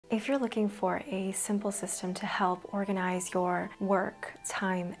If you're looking for a simple system to help organize your work,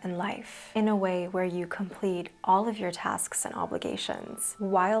 time, and life in a way where you complete all of your tasks and obligations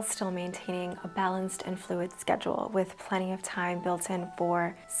while still maintaining a balanced and fluid schedule with plenty of time built in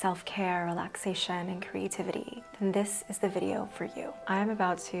for self-care, relaxation, and creativity, then this is the video for you. I'm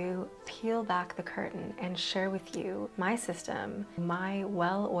about to peel back the curtain and share with you my system, my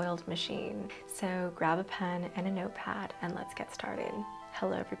well-oiled machine. So grab a pen and a notepad and let's get started.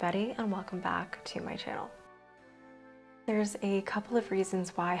 Hello everybody and welcome back to my channel. There's a couple of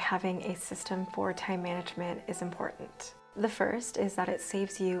reasons why having a system for time management is important. The first is that it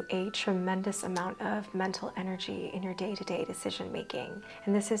saves you a tremendous amount of mental energy in your day-to-day decision making.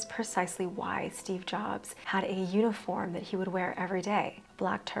 And this is precisely why Steve Jobs had a uniform that he would wear every day, a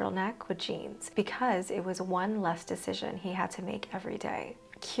black turtleneck with jeans, because it was one less decision he had to make every day.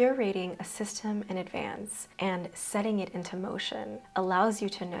 Curating a system in advance and setting it into motion allows you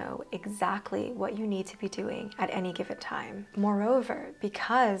to know exactly what you need to be doing at any given time. Moreover,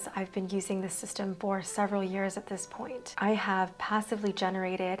 because I've been using this system for several years at this point, I have passively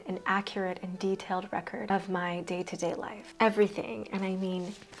generated an accurate and detailed record of my day-to-day life. Everything, and I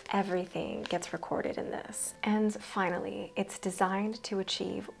mean everything, gets recorded in this. And finally, it's designed to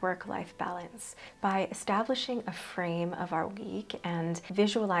achieve work-life balance by establishing a frame of our week and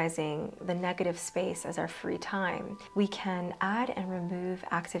visualizing the negative space as our free time. We can add and remove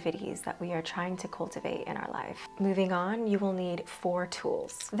activities that we are trying to cultivate in our life. Moving on, you will need 4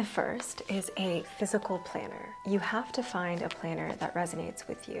 tools. The first is a physical planner. You have to find a planner that resonates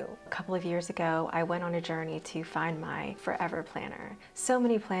with you. A couple of years ago, I went on a journey to find my forever planner. So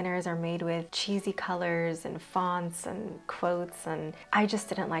many planners are made with cheesy colors and fonts and quotes, and I just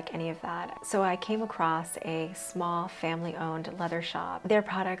didn't like any of that. So I came across a small family-owned leather shop. Their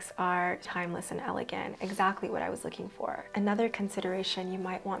products are timeless and elegant, exactly what I was looking for. Another consideration you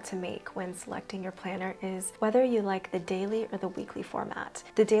might want to make when selecting your planner is whether you like the daily or the weekly format.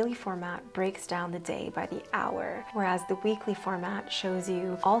 The daily format breaks down the day by the hour, whereas the weekly format shows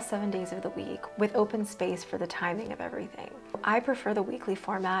you all 7 days of the week with open space for the timing of everything. I prefer the weekly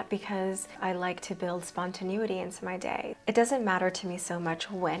format because I like to build spontaneity into my day. It doesn't matter to me so much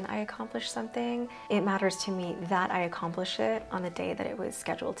when I accomplish something, it matters to me that I accomplish it on the day that it was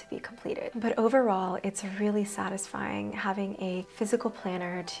scheduled to be completed. But overall, it's really satisfying having a physical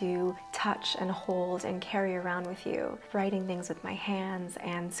planner to touch and hold and carry around with you, writing things with my hands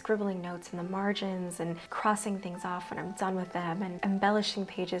and scribbling notes in the margins and crossing things off when I'm done with them and embellishing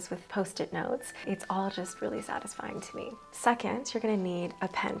pages with post-it notes. It's all just really satisfying to me. Second, you're going to need a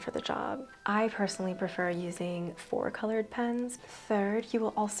pen for the job. I personally prefer using 4 colored pens. Third, you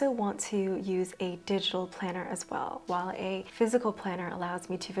will also want to use a digital planner as well. While a physical planner allows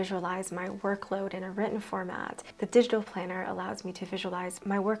me to visualize my workload in a written format, the digital planner allows me to visualize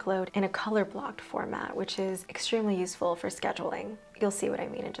my workload in a color blocked format, which is extremely useful for scheduling. You'll see what I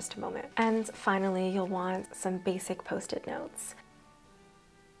mean in just a moment. And finally, you'll want some basic post-it notes.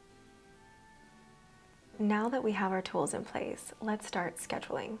 Now that we have our tools in place, let's start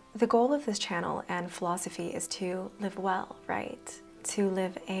scheduling. The goal of this channel and philosophy is to live well, right? To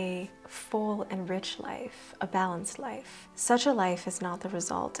live a full and rich life, a balanced life. Such a life is not the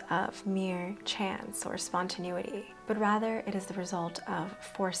result of mere chance or spontaneity, but rather it is the result of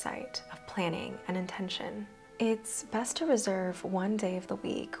foresight, of planning and intention. It's best to reserve one day of the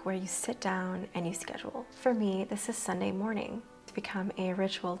week where you sit down and you schedule. For me, this is Sunday morning. Become a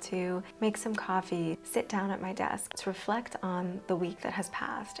ritual to make some coffee, sit down at my desk, to reflect on the week that has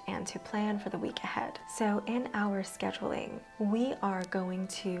passed and to plan for the week ahead. So in our scheduling, we are going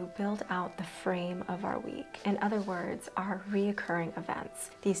to build out the frame of our week. In other words, our reoccurring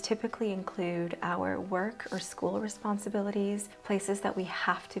events. These typically include our work or school responsibilities, places that we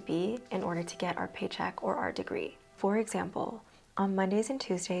have to be in order to get our paycheck or our degree. For example, on Mondays and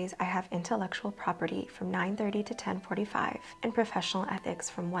Tuesdays, I have intellectual property from 9:30 to 10:45 and professional ethics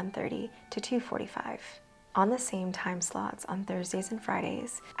from 1:30 to 2:45. On the same time slots on Thursdays and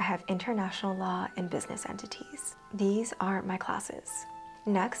Fridays, I have international law and business entities. These are my classes.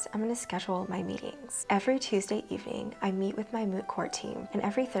 Next, I'm going to schedule my meetings. Every Tuesday evening, I meet with my moot court team, and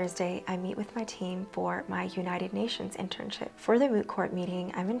every Thursday, I meet with my team for my United Nations internship. For the moot court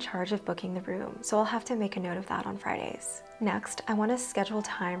meeting, I'm in charge of booking the room, so I'll have to make a note of that on Fridays. Next, I want to schedule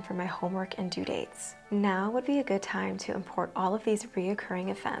time for my homework and due dates. Now would be a good time to import all of these reoccurring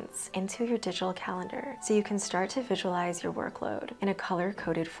events into your digital calendar so you can start to visualize your workload in a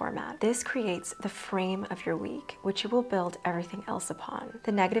color-coded format. This creates the frame of your week, which you will build everything else upon.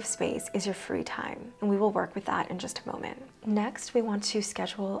 The negative space is your free time, and we will work with that in just a moment. Next, we want to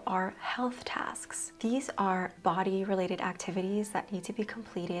schedule our health tasks. These are body-related activities that need to be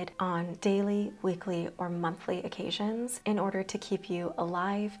completed on daily, weekly, or monthly occasions in order to keep you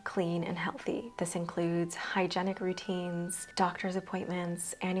alive, clean, and healthy. This includes hygienic routines, doctor's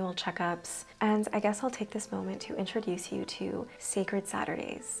appointments, annual checkups, and I guess I'll take this moment to introduce you to Sacred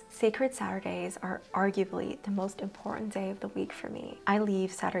Saturdays. Sacred Saturdays are arguably the most important day of the week for me. I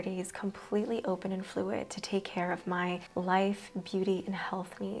leave Saturdays completely open and fluid to take care of my life, beauty, and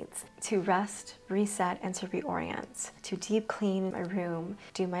health needs, to rest, reset, and to reorient, to deep clean my room,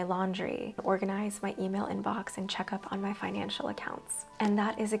 do my laundry, organize my email inbox, and check up on my financial accounts. And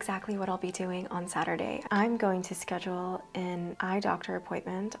that is exactly what I'll be doing on Saturday. I'm going to schedule an eye doctor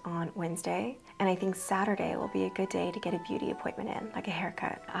appointment on Wednesday, and I think Saturday will be a good day to get a beauty appointment in, like a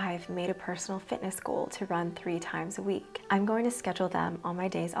haircut. I've made a personal fitness goal to run 3 times a week. I'm going to schedule them on my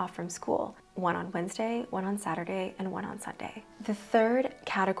days off from school. 1 on Wednesday, 1 on Saturday, and 1 on Sunday. The third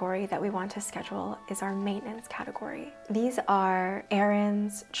category that we want to schedule is our maintenance category. These are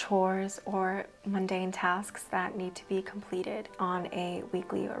errands, chores, or mundane tasks that need to be completed on a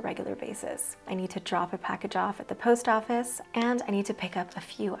weekly or regular basis. I need to drop a package off at the post office, and I need to pick up a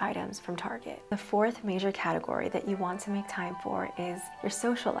few items from Target. The fourth major category that you want to make time for is your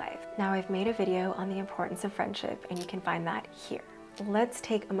social life. Now, I've made a video on the importance of friendship, and you can find that here. Let's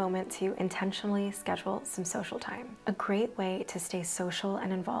take a moment to intentionally schedule some social time. A great way to stay social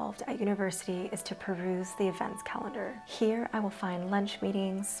and involved at university is to peruse the events calendar. Here I will find lunch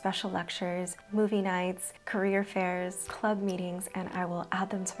meetings, special lectures, movie nights, career fairs, club meetings, and I will add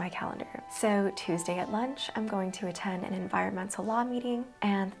them to my calendar. So Tuesday at lunch, I'm going to attend an environmental law meeting,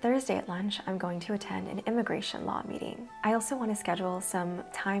 and Thursday at lunch, I'm going to attend an immigration law meeting. I also want to schedule some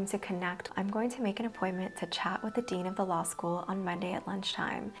time to connect. I'm going to make an appointment to chat with the dean of the law school on Monday at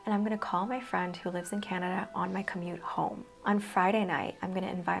lunchtime, and I'm going to call my friend who lives in Canada on my commute home. On Friday night, I'm going to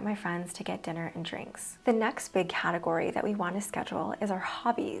invite my friends to get dinner and drinks. The next big category that we want to schedule is our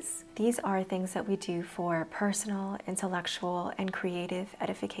hobbies. These are things that we do for personal, intellectual, and creative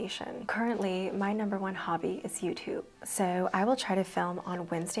edification. Currently, my #1 hobby is YouTube. So I will try to film on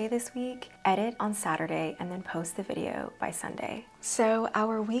Wednesday this week, edit on Saturday, and then post the video by Sunday. So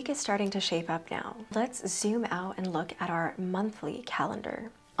our week is starting to shape up now. Let's zoom out and look at our monthly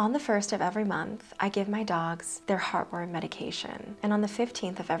calendar. On the 1st of every month, I give my dogs their heartworm medication. And on the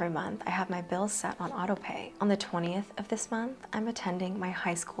 15th of every month, I have my bills set on autopay. On the 20th of this month, I'm attending my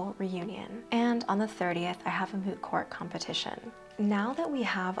high school reunion. And on the 30th, I have a moot court competition. Now that we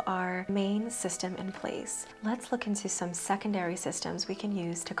have our main system in place, let's look into some secondary systems we can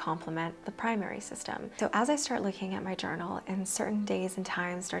use to complement the primary system. So as I start looking at my journal and certain days and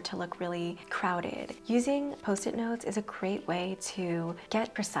times start to look really crowded, using Post-it notes is a great way to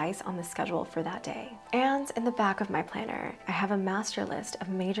get precise on the schedule for that day. And in the back of my planner, I have a master list of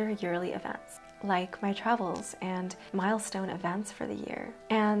major yearly events, like my travels and milestone events for the year.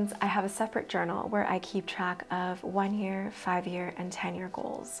 And I have a separate journal where I keep track of 1-year, 5-year, and 10-year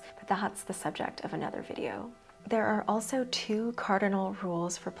goals, but that's the subject of another video. There are also 2 cardinal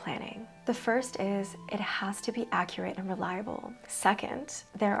rules for planning. The first is it has to be accurate and reliable. Second,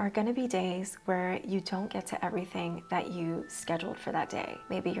 there are going to be days where you don't get to everything that you scheduled for that day.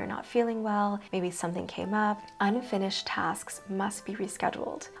 Maybe you're not feeling well, maybe something came up. Unfinished tasks must be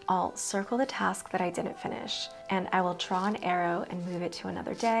rescheduled. I'll circle the task that I didn't finish, and I will draw an arrow and move it to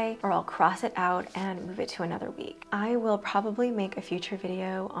another day, or I'll cross it out and move it to another week. I will probably make a future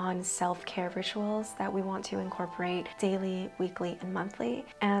video on self-care rituals that we want to incorporate daily, weekly, and monthly.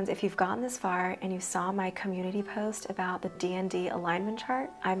 And if you've gotten this far and you saw my community post about the D&D alignment chart,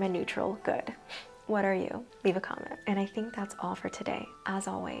 I'm a neutral good. What are you? Leave a comment. And I think that's all for today. As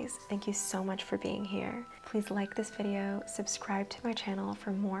always, thank you so much for being here. Please like this video, subscribe to my channel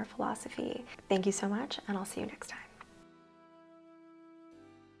for more philosophy. Thank you so much, and I'll see you next time.